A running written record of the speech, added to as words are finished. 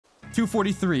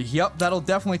243. Yep, that'll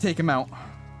definitely take him out.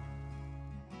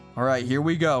 All right, here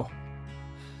we go.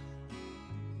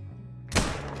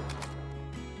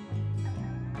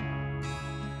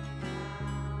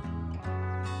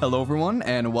 Hello everyone,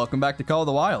 and welcome back to Call of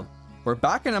the Wild. We're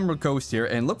back in Emerald Coast here,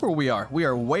 and look where we are. We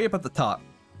are way up at the top.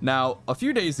 Now, a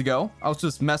few days ago, I was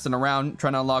just messing around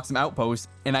trying to unlock some outposts,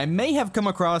 and I may have come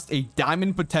across a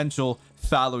diamond potential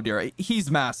fallow deer. He's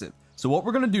massive. So what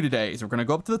we're going to do today is we're going to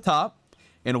go up to the top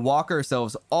and walk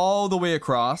ourselves all the way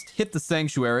across, hit the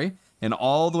sanctuary, and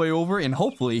all the way over, and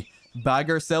hopefully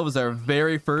bag ourselves our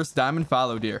very first diamond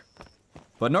fallow deer.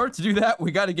 But in order to do that,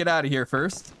 we got to get out of here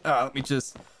first. Let me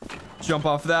just jump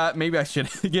off that. Maybe I should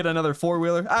get another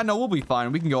four-wheeler. No, we'll be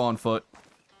fine. We can go on foot.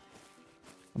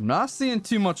 I'm not seeing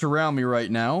too much around me right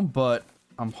now, but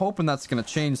I'm hoping that's going to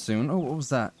change soon. Oh, what was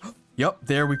that? Yep,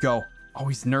 there we go. Oh,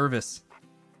 he's nervous.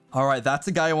 All right, that's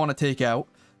a guy I want to take out.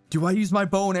 Do I use my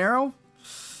bow and arrow?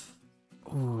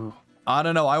 Ooh, I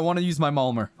don't know. I want to use my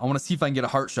Malmer. I want to see if I can get a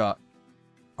heart shot.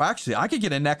 Or actually, I could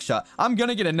get a neck shot. I'm going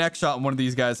to get a neck shot on one of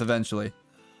these guys eventually.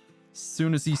 As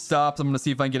soon as he stops, I'm going to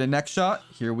see if I can get a neck shot.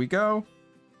 Here we go.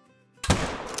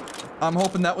 I'm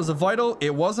hoping that was a vital.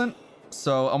 It wasn't.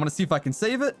 So I'm going to see if I can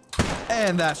save it.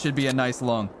 And that should be a nice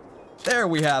lung. There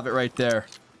we have it right there.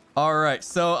 All right.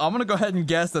 So I'm going to go ahead and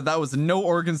guess that that was no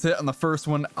organs hit on the first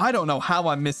one. I don't know how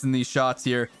I'm missing these shots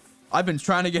here. I've been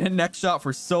trying to get a neck shot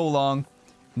for so long.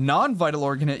 Non-vital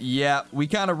organ hit. Yeah, we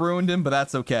kind of ruined him, but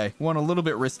that's okay. Went a little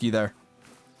bit risky there.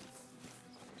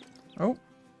 Oh.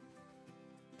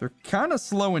 They're kind of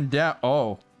slowing down.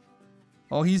 Oh,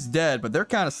 he's dead, but they're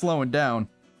kind of slowing down.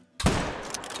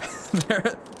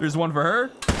 There's one for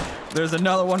her. There's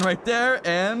another one right there.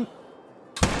 And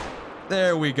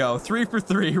there we go. 3 for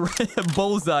 3.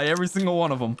 Bullseye, every single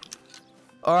one of them.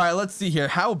 All right, let's see here.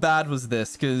 How bad was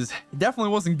this? Because it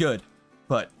definitely wasn't good.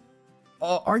 But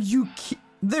are you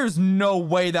there's no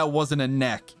way that wasn't a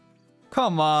neck.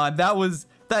 Come on.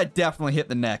 That definitely hit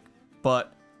the neck.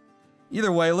 But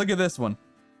either way, look at this one.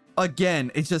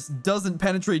 Again, it just doesn't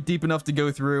penetrate deep enough to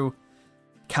go through.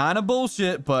 Kind of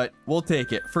bullshit, but we'll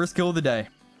take it. First kill of the day.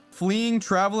 Fleeing,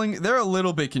 traveling, they're a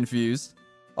little bit confused.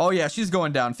 Oh yeah, she's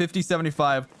going down. 50,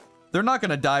 75. They're not going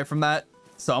to die from that.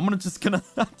 So I'm just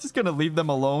gonna leave them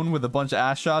alone with a bunch of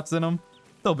ass shots in them.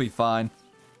 They'll be fine.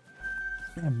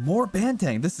 And more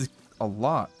Banteng. This is a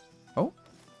lot. Oh.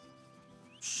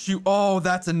 Shoot. Oh,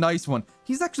 that's a nice one.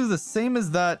 He's actually the same as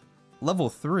that level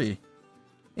 3.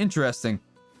 Interesting.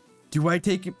 Do I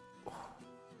take him?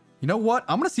 You know what?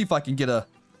 I'm gonna see if I can get a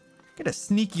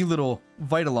sneaky little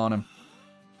vital on him.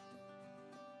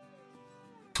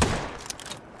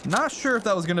 Not sure if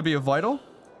that was gonna be a vital,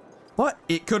 but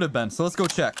it could have been. So let's go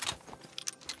check.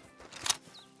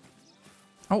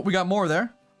 Oh, we got more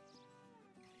there.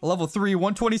 Level 3,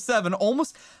 127.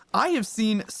 Almost. I have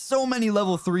seen so many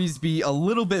level 3s be a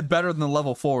little bit better than the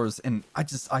level 4s, and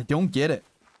I don't get it.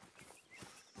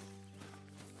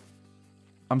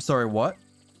 I'm sorry, what?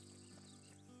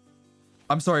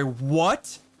 I'm sorry,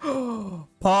 what?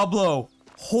 Pablo.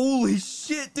 Holy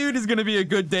shit, dude, it's gonna be a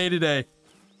good day today.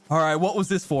 All right, what was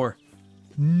this for?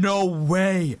 No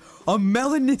way. A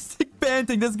melanistic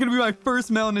Banteng. That's gonna be my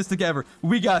first melanistic ever.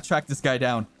 We gotta track this guy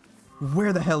down.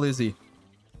 Where the hell is he?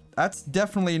 That's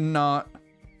definitely not...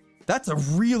 That's a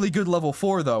really good level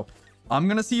 4, though. I'm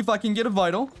gonna see if I can get a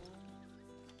vital.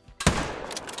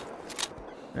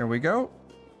 There we go.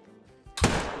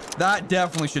 That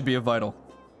definitely should be a vital.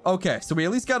 Okay, so we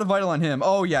at least got a vital on him.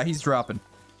 Oh, yeah, he's dropping.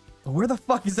 But where the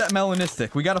fuck is that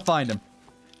melanistic? We gotta find him.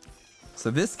 So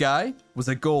this guy was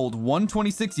a gold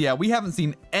 126. Yeah, we haven't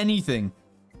seen anything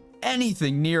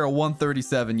near a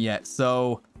 137 yet.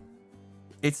 So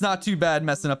it's not too bad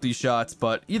messing up these shots,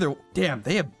 but either... Damn,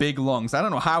 they have big lungs. I don't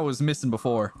know how I was missing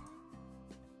before.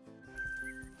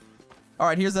 All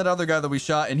right, here's that other guy that we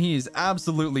shot, and he is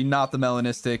absolutely not the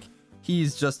melanistic.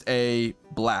 He's just a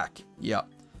black. Yep.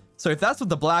 So if that's what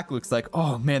the black looks like,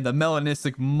 oh man, the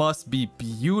melanistic must be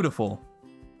beautiful.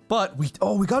 But we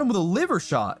got him with a liver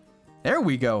shot. There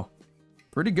we go.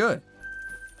 Pretty good.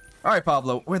 All right,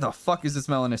 Pablo, where the fuck is this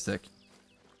melanistic?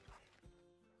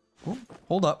 Oh,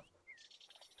 hold up.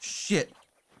 Shit.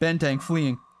 Banteng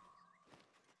fleeing.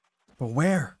 But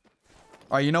where?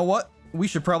 All right, you know what? We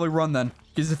should probably run then.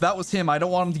 Because if that was him, I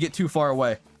don't want him to get too far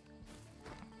away.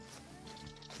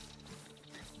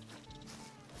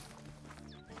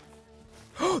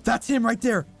 That's him right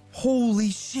there. Holy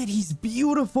shit, he's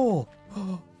beautiful.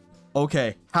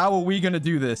 Okay, how are we gonna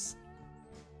do this?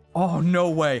 Oh, no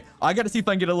way. I gotta see if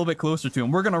I can get a little bit closer to him.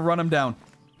 We're gonna run him down.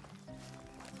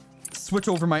 Switch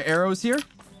over my arrows here.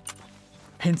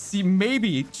 And see,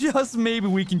 maybe, just maybe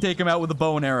we can take him out with a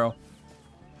bow and arrow.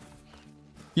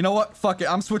 You know what? Fuck it.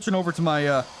 I'm switching over to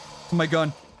my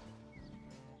gun.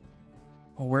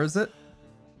 Oh, where is it?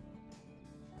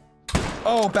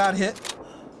 Oh, bad hit.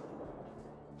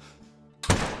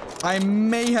 I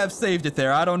may have saved it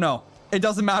there. I don't know. It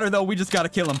doesn't matter, though. We just gotta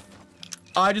kill him.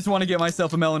 I just want to get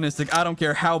myself a melanistic. I don't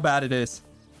care how bad it is.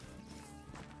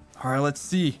 All right, let's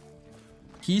see.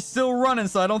 He's still running,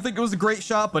 so I don't think it was a great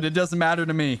shot, but it doesn't matter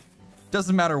to me.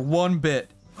 Doesn't matter one bit.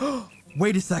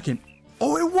 Wait a second.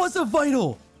 Oh, it was a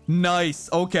vital.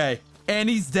 Nice. Okay. And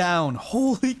he's down.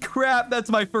 Holy crap. That's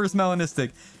my first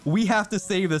melanistic. We have to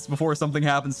save this before something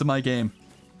happens to my game.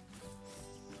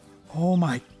 Oh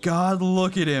my God.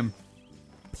 Look at him.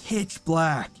 Pitch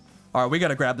black. All right. We got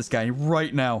to grab this guy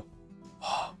right now.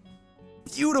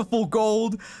 Beautiful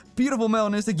gold. Beautiful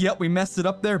melanistic. Yep. We messed it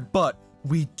up there, but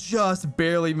we just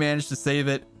barely managed to save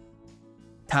it.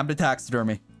 Time to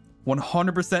taxidermy.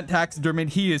 100% taxidermy.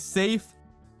 He is safe.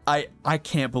 I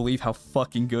can't believe how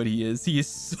fucking good he is. He is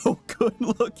so good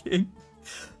looking.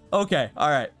 Okay, all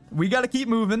right. We got to keep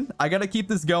moving. I got to keep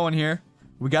this going here.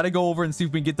 We got to go over and see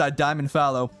if we can get that diamond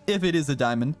fallow, if it is a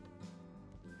diamond.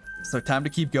 So time to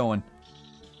keep going.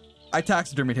 I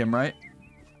taxidermied him, right?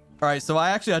 All right, so I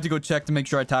actually had to go check to make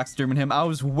sure I taxidermied him. I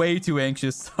was way too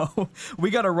anxious, so we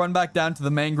got to run back down to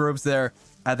the mangroves there,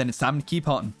 and then it's time to keep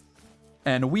hunting.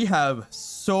 And we have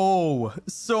so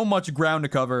much ground to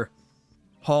cover.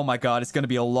 Oh my God, it's going to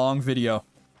be a long video.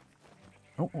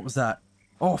 Oh, what was that?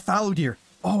 Oh, fallow deer.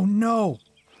 Oh no.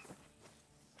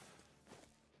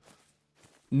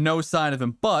 No sign of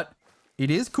him, but it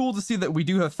is cool to see that we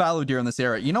do have fallow deer in this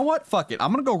area. You know what? Fuck it.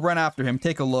 I'm going to go run after him,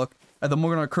 take a look, and then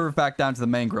we're going to curve back down to the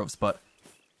mangroves. But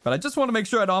I just want to make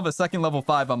sure I don't have a second level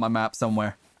 5 on my map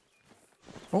somewhere.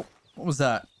 Oh, what was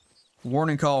that?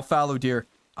 Warning call, fallow deer.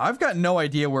 I've got no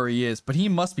idea where he is, but he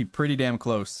must be pretty damn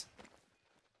close.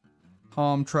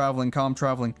 Calm traveling, calm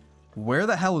traveling. Where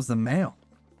the hell is the male?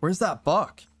 Where's that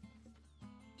buck?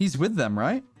 He's with them,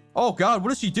 right? Oh God,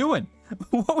 what is she doing?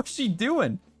 What was she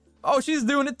doing? Oh, she's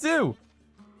doing it too.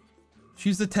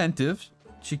 She's attentive.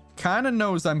 She kind of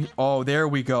knows I'm... Oh, there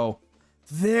we go.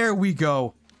 There we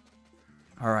go.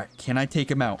 All right, can I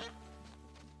take him out?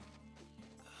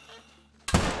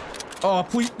 Oh,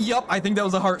 please. Yup, I think that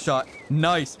was a heart shot.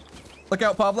 Nice. Look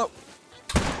out, Pablo.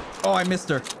 Oh, I missed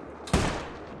her.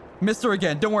 Missed her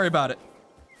again. Don't worry about it.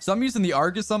 So I'm using the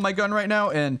Argus on my gun right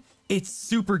now, and it's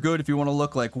super good if you want to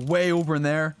look like way over in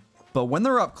there. But when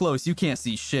they're up close, you can't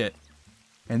see shit.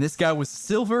 And this guy was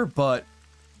silver, but...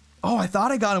 Oh, I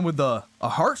thought I got him with a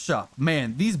heart shot.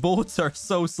 Man, these bullets are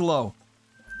so slow.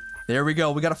 There we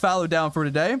go. We got a fallow down for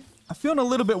today. I'm feeling a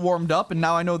little bit warmed up, and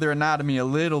now I know their anatomy a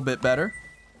little bit better.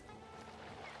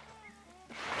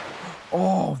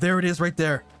 Oh, there it is right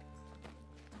there.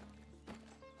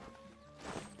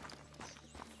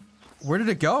 Where did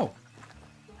it go?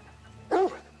 Oh,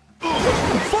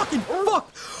 fucking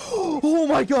fuck! Oh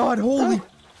my God, holy...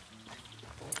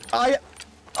 I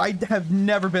have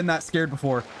never been that scared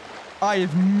before. I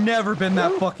have never been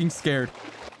that fucking scared.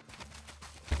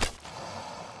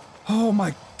 Oh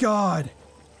my God.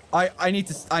 I need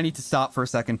to stop for a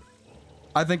second.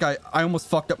 I think I almost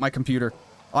fucked up my computer.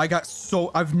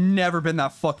 I've never been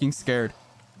that fucking scared.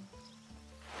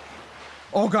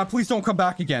 Oh God, please don't come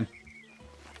back again.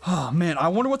 Oh man, I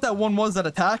wonder what that one was that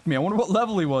attacked me. I wonder what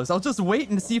level he was. I was just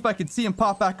waiting to see if I could see him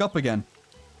pop back up again.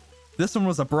 This one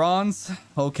was a bronze.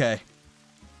 Okay.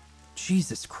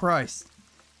 Jesus Christ.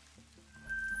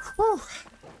 Whew.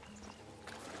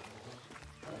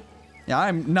 Yeah,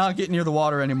 I'm not getting near the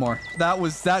water anymore.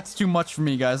 That's too much for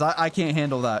me, guys. I can't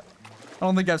handle that. I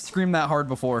don't think I've screamed that hard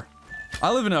before.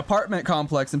 I live in an apartment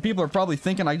complex and people are probably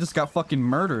thinking I just got fucking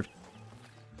murdered.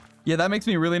 Yeah, that makes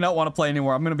me really not want to play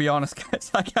anymore. I'm gonna be honest,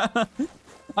 guys.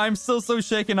 I'm still so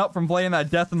shaken up from playing that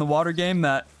Death in the Water game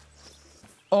that...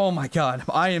 Oh my God,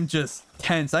 I am just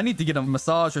tense. I need to get a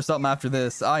massage or something after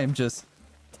this. I am just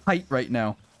tight right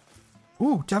now.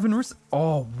 Ooh, Devin Rooster.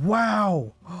 Oh,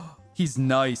 wow. He's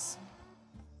nice.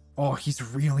 Oh, he's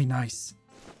really nice.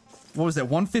 What was it,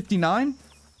 159?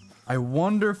 I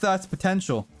wonder if that's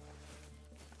potential.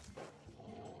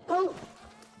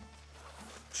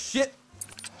 Shit.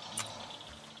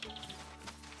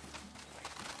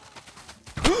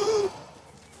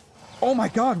 Oh my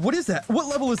God, what is that? What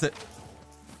level is it?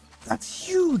 That's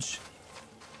huge.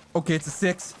 Okay, it's a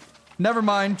 6. Never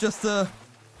mind, just a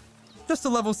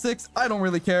level 6. I don't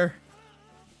really care.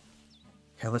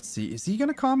 Okay, let's see. Is he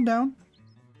gonna calm down?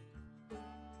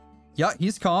 Yeah,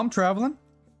 he's calm, traveling.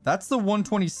 That's the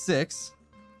 126.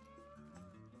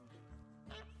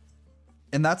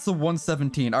 And that's the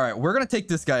 117. All right, we're gonna take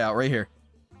this guy out right here.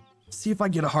 See if I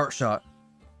get a heart shot.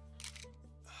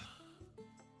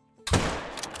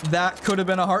 That could have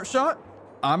been a heart shot.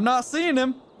 I'm not seeing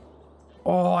him.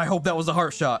 Oh, I hope that was a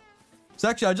heart shot. So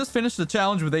actually, I just finished the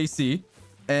challenge with AC,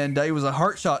 and it was a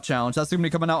heart shot challenge. That's going to be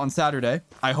coming out on Saturday,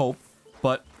 I hope.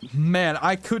 But man,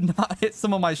 I could not hit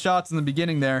some of my shots in the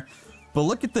beginning there. But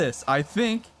look at this. I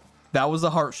think that was a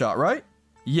heart shot, right?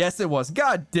 Yes, it was.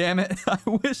 God damn it. I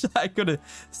wish I could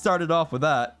have started off with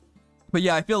that. But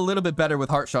yeah, I feel a little bit better with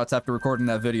heart shots after recording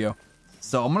that video.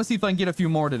 So I'm going to see if I can get a few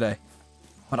more today.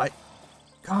 But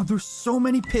God, there's so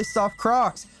many pissed off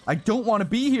crocs. I don't want to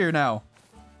be here now.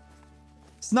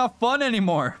 It's not fun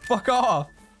anymore. Fuck off.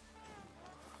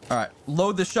 All right,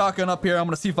 load the shotgun up here. I'm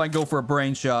going to see if I can go for a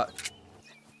brain shot.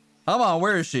 Come on,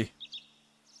 where is she?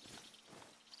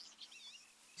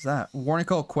 Is that warning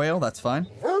call quail? That's fine.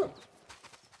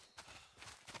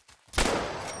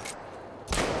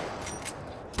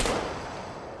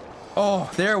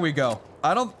 Oh, there we go.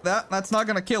 I don't... That's not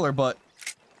gonna kill her, but...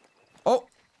 Oh!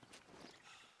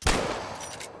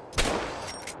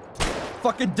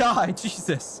 Fucking die!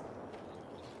 Jesus!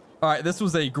 Alright, this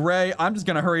was a gray. I'm just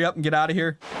gonna hurry up and get out of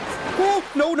here. Oh!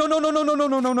 No, no, no, no, no, no, no,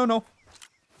 no, no, no, no!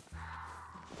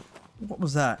 What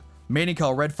was that? Mating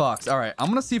call, red fox. Alright, I'm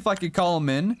gonna see if I can call him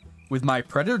in with my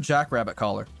predator jackrabbit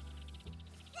collar.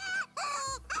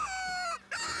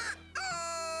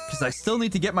 Because I still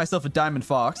need to get myself a diamond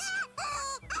fox.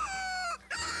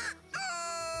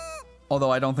 Although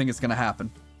I don't think it's gonna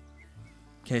happen.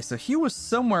 Okay, so he was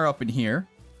somewhere up in here.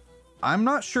 I'm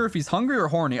not sure if he's hungry or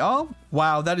horny. Oh,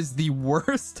 wow, that is the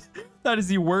worst. That is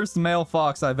the worst male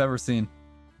fox I've ever seen.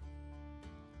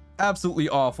 Absolutely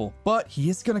awful. But he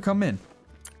is gonna come in.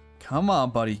 Come on,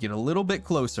 buddy. Get a little bit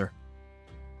closer.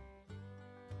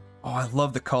 Oh, I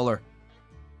love the color.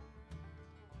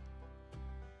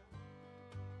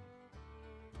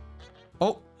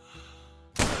 Oh.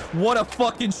 What a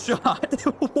fucking shot.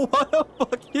 What a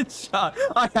fucking shot.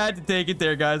 I had to take it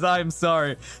there, guys. I am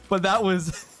sorry. But that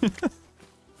was...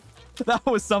 that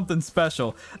was something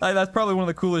special. That's probably one of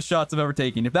the coolest shots I've ever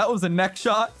taken. If that was a neck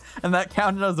shot and that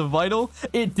counted as a vital,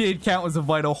 it did count as a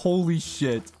vital. Holy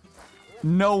shit.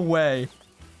 No way.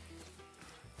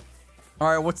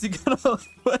 Alright, what's he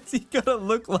gonna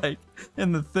look like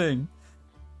in the thing?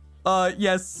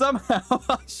 Yes, somehow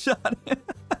I shot him.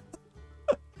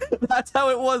 That's how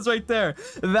it was right there.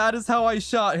 That is how I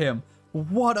shot him.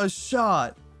 What a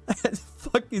shot. That's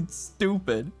fucking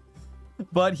stupid.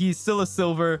 But he's still a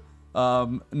silver.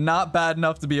 Not bad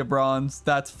enough to be a bronze.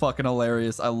 That's fucking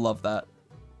hilarious. I love that.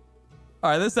 All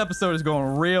right, this episode is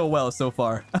going real well so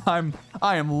far.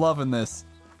 I am loving this.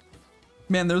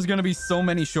 Man, there's gonna be so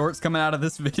many shorts coming out of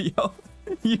this video.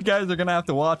 You guys are gonna have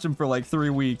to watch them for like 3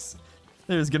 weeks.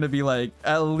 There's gonna be like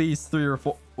at least 3 or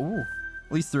 4. Ooh,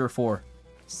 at least 3 or 4.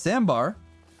 Sandbar.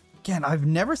 Again, I've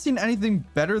never seen anything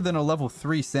better than a level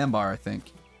 3 sandbar, I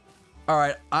think. All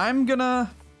right, I'm gonna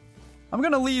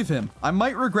leave him. I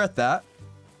might regret that,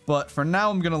 but for now,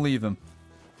 I'm gonna leave him.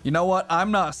 You know what?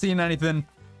 I'm not seeing anything.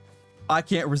 I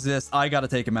can't resist. I gotta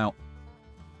take him out.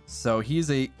 So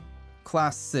he's a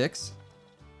class 6.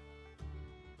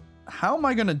 How am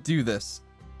I gonna do this?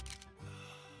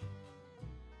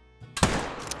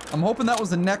 I'm hoping that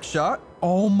was a neck shot.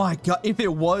 Oh my god. If it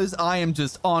was, I am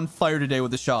just on fire today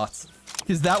with the shots.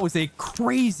 Because that was a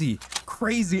crazy,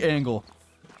 crazy angle.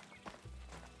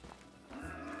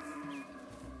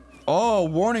 Oh,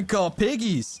 warning call,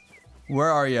 piggies. Where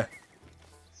are you?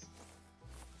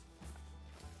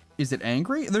 Is it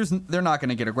angry? They're not going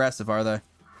to get aggressive, are they?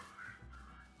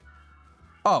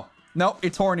 Oh, no,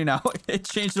 it's horny now. It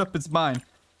changed up its mind.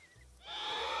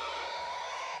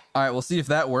 All right, we'll see if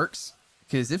that works.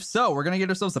 Because if so, we're going to get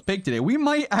ourselves a pig today. We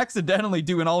might accidentally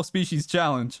do an all-species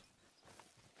challenge.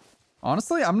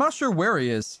 Honestly, I'm not sure where he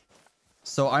is.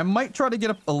 So I might try to get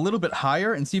up a little bit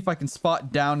higher and see if I can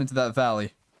spot down into that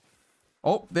valley.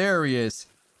 Oh, there he is.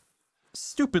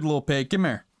 Stupid little pig. Come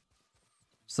here.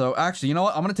 So actually, you know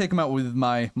what? I'm going to take him out with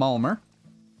my Malmer.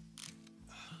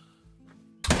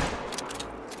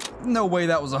 No way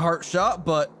that was a heart shot,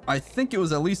 but I think it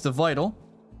was at least a vital.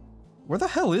 Where the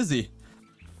hell is he?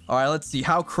 All right, let's see.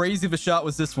 How crazy of a shot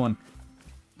was this one?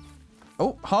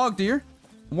 Oh, hog deer.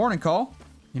 Warning call.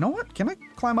 You know what? Can I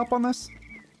climb up on this?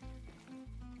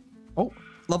 Oh,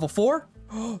 level 4?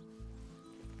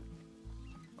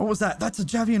 What was that? That's a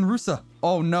Javian Rusa.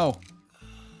 Oh, no.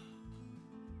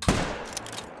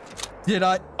 Did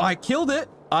I killed it.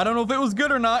 I don't know if it was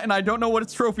good or not, and I don't know what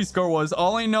its trophy score was.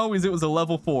 All I know is it was a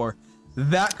level 4.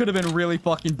 That could have been really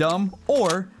fucking dumb,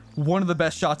 or one of the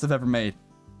best shots I've ever made.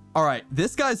 All right,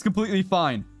 this guy's completely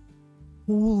fine.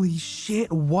 Holy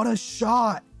shit, what a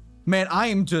shot. Man,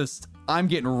 I'm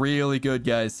getting really good,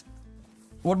 guys.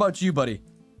 What about you, buddy?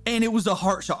 And it was a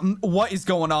heart shot. What is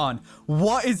going on?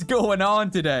 What is going on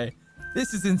today?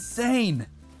 This is insane.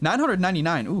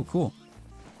 999. Ooh, cool.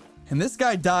 And this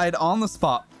guy died on the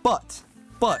spot. But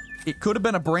it could have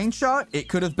been a brain shot. It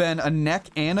could have been a neck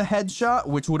and a head shot,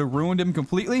 which would have ruined him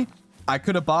completely. I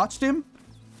could have botched him.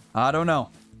 I don't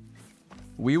know.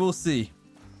 We will see.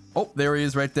 Oh, there he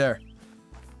is right there.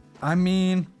 I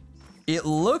mean, it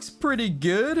looks pretty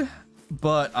good,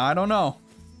 but I don't know.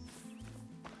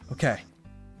 Okay.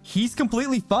 He's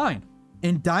completely fine.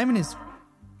 And Diamond's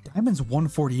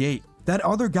 148. That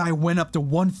other guy went up to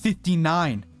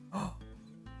 159.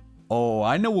 Oh,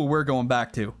 I know where we're going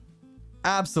back to.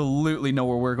 Absolutely know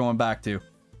where we're going back to.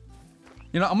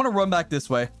 You know, I'm going to run back this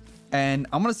way. And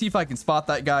I'm going to see if I can spot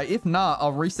that guy. If not,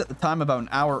 I'll reset the time about an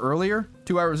hour earlier.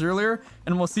 2 hours earlier.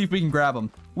 And we'll see if we can grab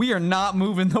him. We are not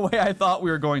moving the way I thought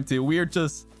we were going to. We are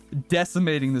just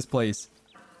decimating this place.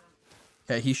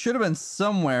 Okay, he should have been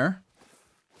somewhere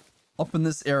up in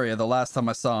this area the last time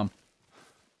I saw him.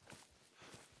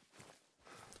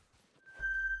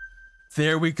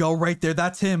 There we go, right there.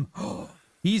 That's him.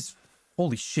 He's...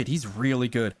 Holy shit, he's really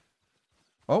good.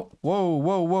 Oh, whoa,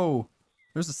 whoa, whoa.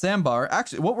 There's a sandbar.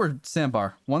 Actually, what were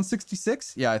sandbar?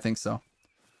 166? Yeah, I think so.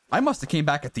 I must have came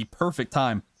back at the perfect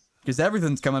time. Because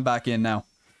everything's coming back in now.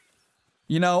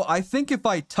 You know, I think if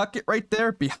I tuck it right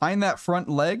there behind that front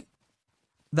leg,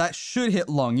 that should hit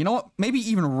lung. You know what? Maybe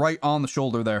even right on the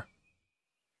shoulder there.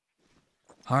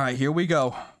 Alright, here we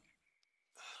go.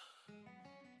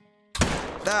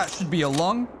 That should be a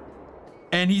lung.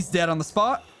 And he's dead on the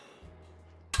spot.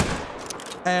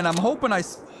 And I'm hoping I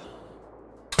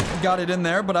got it in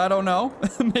there, but I don't know.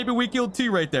 Maybe we killed 2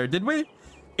 right there. Did we?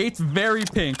 It's very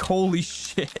pink. Holy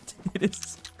shit.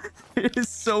 It is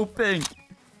so pink.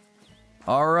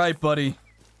 Alright, buddy.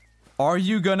 Are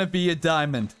you gonna be a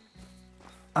diamond?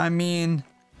 I mean,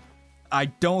 I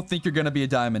don't think you're gonna be a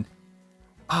diamond.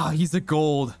 Ah, he's a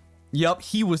gold. Yup,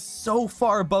 he was so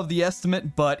far above the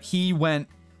estimate, but he went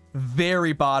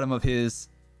very bottom of his.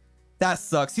 That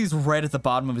sucks. He's right at the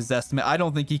bottom of his estimate. I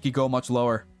don't think he could go much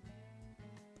lower.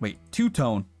 Wait,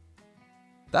 two-tone.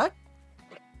 That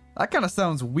kind of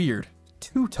sounds weird.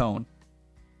 Two-tone.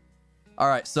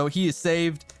 Alright, so he is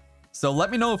saved. So let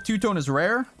me know if two-tone is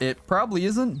rare. It probably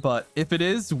isn't, but if it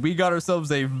is, we got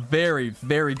ourselves a very,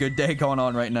 very good day going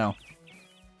on right now.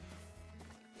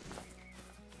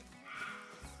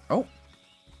 Oh.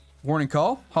 Warning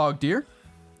call. Hog deer.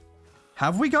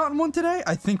 Have we gotten one today?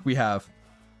 I think we have.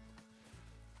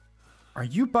 Are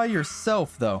you by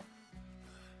yourself, though?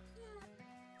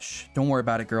 Shh, don't worry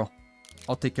about it, girl.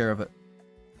 I'll take care of it.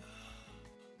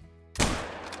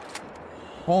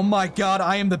 Oh my god,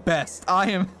 I am the best.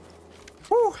 I am...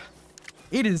 Whew.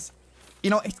 It is...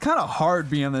 You know, it's kind of hard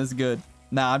being this good.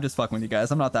 Nah, I'm just fucking with you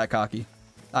guys. I'm not that cocky.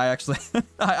 I actually...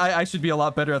 I should be a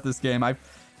lot better at this game.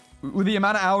 With the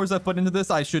amount of hours I've put into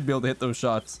this, I should be able to hit those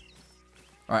shots.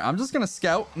 Alright, I'm just gonna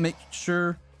scout, make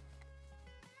sure...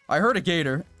 I heard a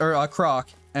gator, or a croc,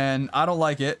 and I don't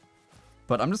like it.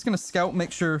 But I'm just gonna scout,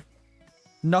 make sure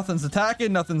nothing's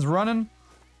attacking, nothing's running.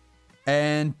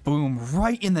 And boom,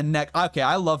 right in the neck. Okay,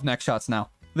 I love neck shots now.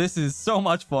 This is so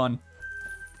much fun.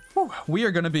 Whew, we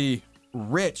are gonna be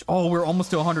rich. Oh, we're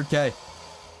almost to 100k.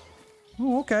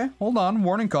 Oh, okay, hold on,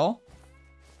 warning call.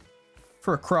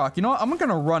 For a croc. You know what, I'm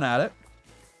gonna run at it.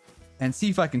 And see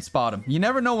if I can spot him. You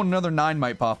never know when another 9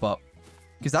 might pop up.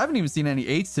 Because I haven't even seen any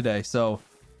 8s today, so...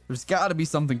 There's gotta be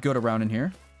something good around in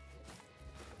here.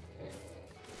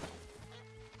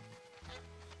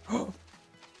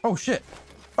 Oh shit.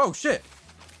 Oh shit.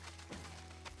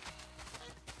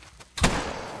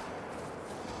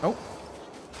 Oh.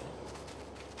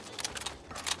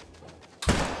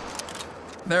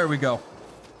 There we go.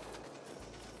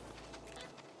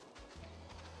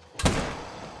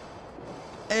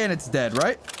 And it's dead,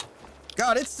 right?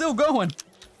 God, it's still going.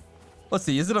 Let's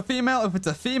see, is it a female? If it's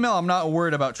a female, I'm not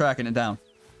worried about tracking it down.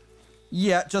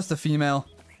 Yeah, just a female.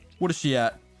 What is she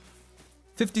at?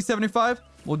 50-75?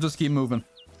 We'll just keep moving.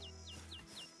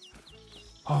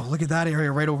 Oh, look at that area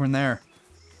right over in there.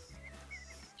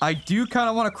 I do kind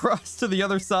of want to cross to the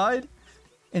other side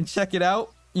and check it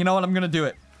out. You know what? I'm going to do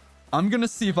it. I'm going to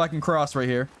see if I can cross right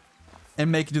here and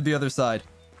make it to the other side.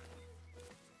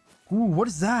 Ooh, what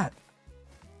is that?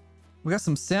 We got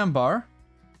some sandbar.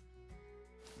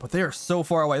 But they are so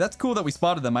far away. That's cool that we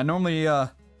spotted them. I normally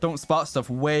don't spot stuff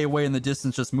way, way in the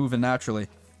distance just moving naturally.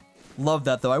 Love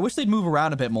that, though. I wish they'd move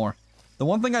around a bit more. The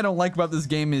one thing I don't like about this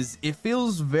game is it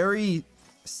feels very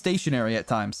stationary at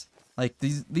times. Like,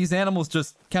 these animals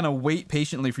just kind of wait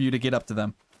patiently for you to get up to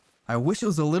them. I wish it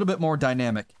was a little bit more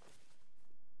dynamic.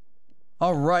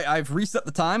 Alright, I've reset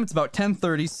the time. It's about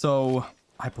 10:30, so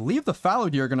I believe the fallow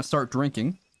deer are going to start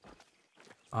drinking.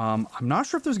 I'm not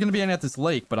sure if there's going to be any at this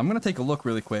lake, but I'm going to take a look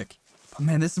really quick. But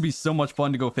man, this would be so much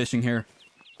fun to go fishing here.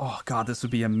 Oh god, this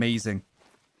would be amazing.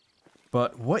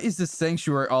 But what is this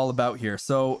sanctuary all about here?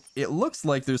 So it looks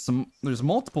like there's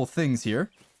multiple things here.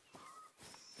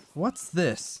 What's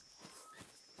this?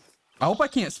 I hope I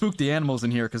can't spook the animals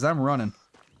in here because I'm running.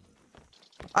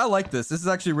 I like this. This is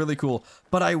actually really cool.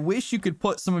 But I wish you could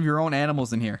put some of your own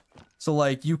animals in here. So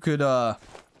like you could,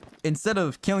 instead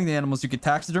of killing the animals, you could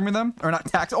taxidermy them. Or not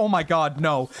tax. Oh my god,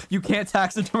 no. You can't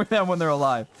taxidermy them when they're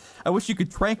alive. I wish you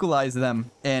could tranquilize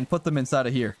them and put them inside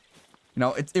of here. You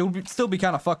know, it would still be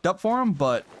kind of fucked up for them,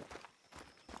 but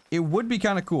it would be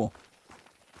kind of cool.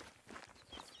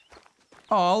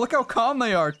 Oh, look how calm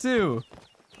they are, too.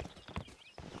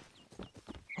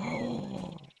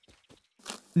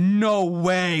 No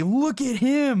way. Look at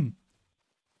him.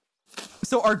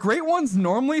 So are great ones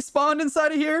normally spawned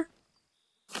inside of here?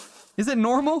 Is it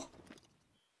normal?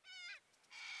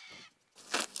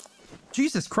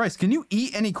 Jesus Christ, can you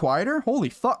eat any quieter? Holy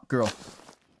fuck, girl.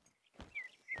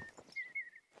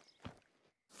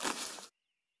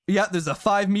 Yeah, there's a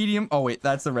 5 medium. Oh, wait,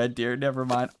 that's a red deer. Never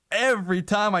mind. Every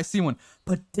time I see one.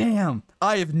 But damn,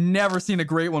 I have never seen a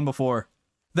great one before.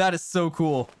 That is so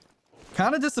cool.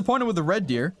 Kind of disappointed with the red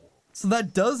deer. So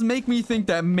that does make me think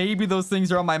that maybe those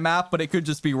things are on my map, but it could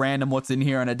just be random what's in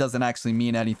here and it doesn't actually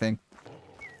mean anything.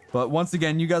 But once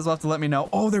again, you guys will have to let me know.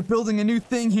 Oh, they're building a new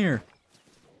thing here.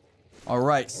 All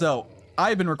right, so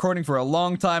I've been recording for a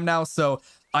long time now, so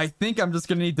I think I'm just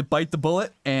going to need to bite the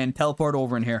bullet and teleport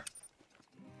over in here.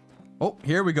 Oh,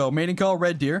 here we go. Mating call,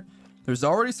 red deer. There's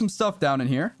already some stuff down in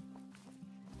here.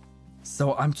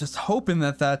 So I'm just hoping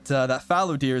that that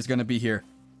fallow deer is going to be here.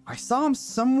 I saw him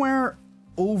somewhere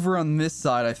over on this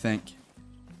side, I think.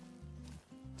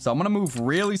 So I'm going to move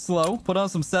really slow, put on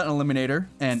some sentinel eliminator,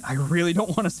 and I really don't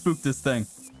want to spook this thing.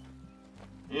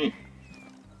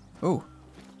 Oh.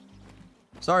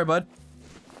 Sorry, bud.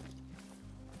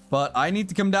 But I need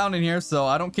to come down in here, so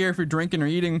I don't care if you're drinking or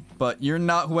eating, but you're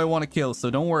not who I want to kill, so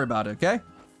don't worry about it, okay?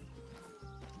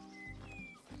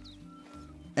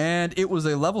 And it was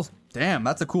a level... Damn,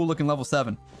 that's a cool looking level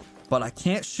 7. But I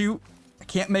can't shoot. I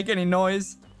can't make any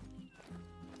noise.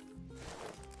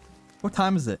 What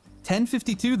time is it?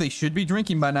 10:52. They should be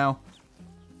drinking by now.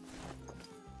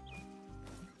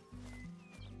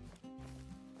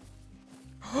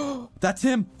 That's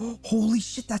him. Holy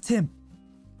shit, that's him.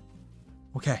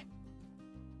 Okay.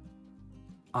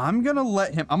 I'm gonna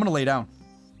let him... I'm gonna lay down.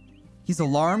 He's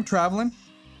alarmed, traveling.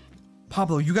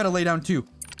 Pablo, you gotta lay down too.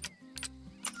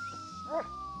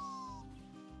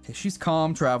 Okay, she's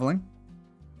calm, traveling.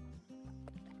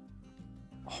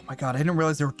 Oh my god, I didn't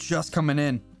realize they were just coming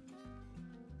in.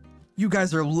 You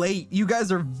guys are late. You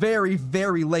guys are very,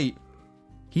 very late.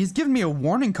 He's giving me a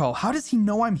warning call. How does he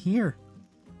know I'm here?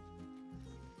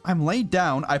 I'm laid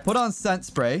down. I put on scent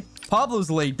spray.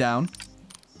 Pablo's laid down.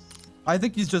 I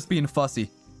think he's just being fussy.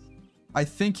 I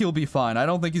think he'll be fine. I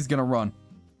don't think he's gonna run.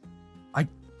 I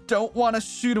don't want to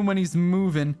shoot him when he's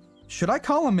moving. Should I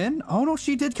call him in? Oh no,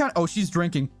 she did kind of... Oh, she's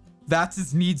drinking. That's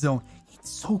his need zone.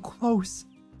 It's so close.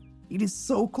 It is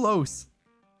so close.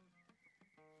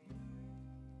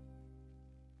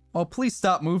 Oh, please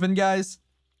stop moving, guys.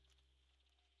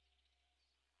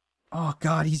 Oh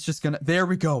god, he's just gonna... There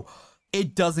we go.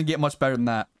 It doesn't get much better than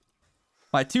that.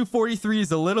 My 243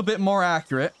 is a little bit more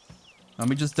accurate. Let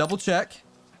me just double check.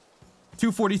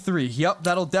 243. Yep,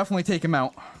 that'll definitely take him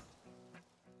out.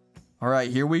 All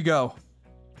right, here we go.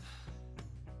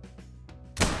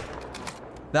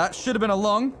 That should have been a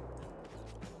lung.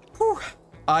 Whew.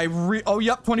 Oh,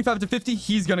 yep, 25 to 50.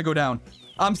 He's gonna go down.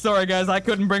 I'm sorry, guys. I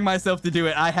couldn't bring myself to do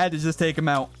it. I had to just take him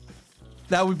out.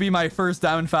 That would be my first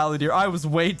down fallow deer. I was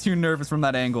way too nervous from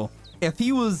that angle. If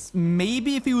he was...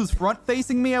 Maybe if he was front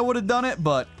facing me, I would have done it,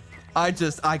 but I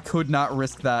could not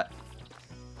risk that.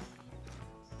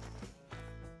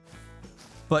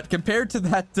 But compared to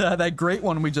that great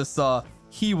one we just saw,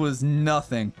 he was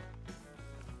nothing.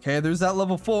 Okay, there's that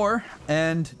level 4.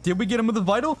 And did we get him with a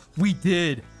vital? We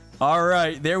did. All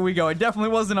right, there we go. It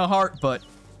definitely wasn't a heart, but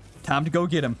time to go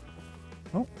get him.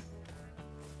 Oh.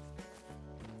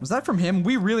 Was that from him?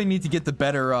 We really need to get the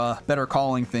better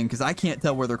calling thing, because I can't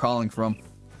tell where they're calling from.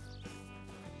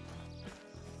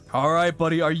 All right,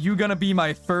 buddy. Are you going to be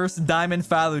my first diamond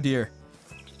fallow deer?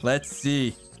 Let's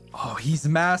see. Oh, he's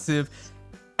massive.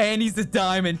 And he's a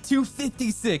diamond.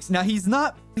 256. Now, he's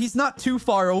not too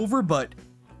far over, but...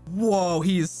 Whoa,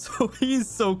 he's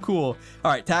so cool.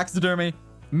 All right, taxidermy.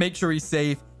 Make sure he's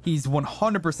safe. He's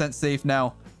 100% safe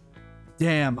now.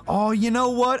 Damn. Oh, you know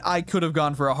what? I could have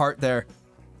gone for a heart there.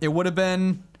 It would have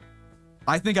been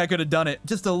I think I could have done it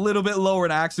just a little bit lower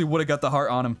and I actually would have got the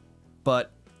heart on him.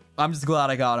 But I'm just glad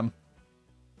I got him.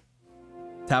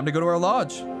 Time to go to our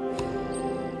lodge.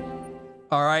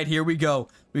 All right, here we go.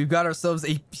 We've got ourselves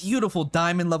a beautiful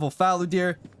diamond level fallow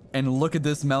deer. And look at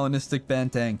this melanistic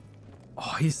Banteng.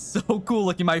 Oh, he's so cool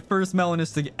looking. My first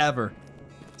melanistic ever.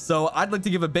 So I'd like to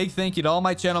give a big thank you to all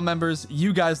my channel members.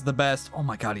 You guys are the best. Oh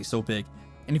my god, he's so big.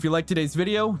 And if you liked today's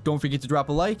video, don't forget to drop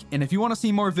a like. And if you want to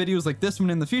see more videos like this one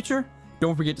in the future,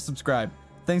 don't forget to subscribe.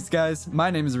 Thanks, guys. My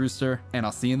name is Rooster, and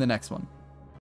I'll see you in the next one.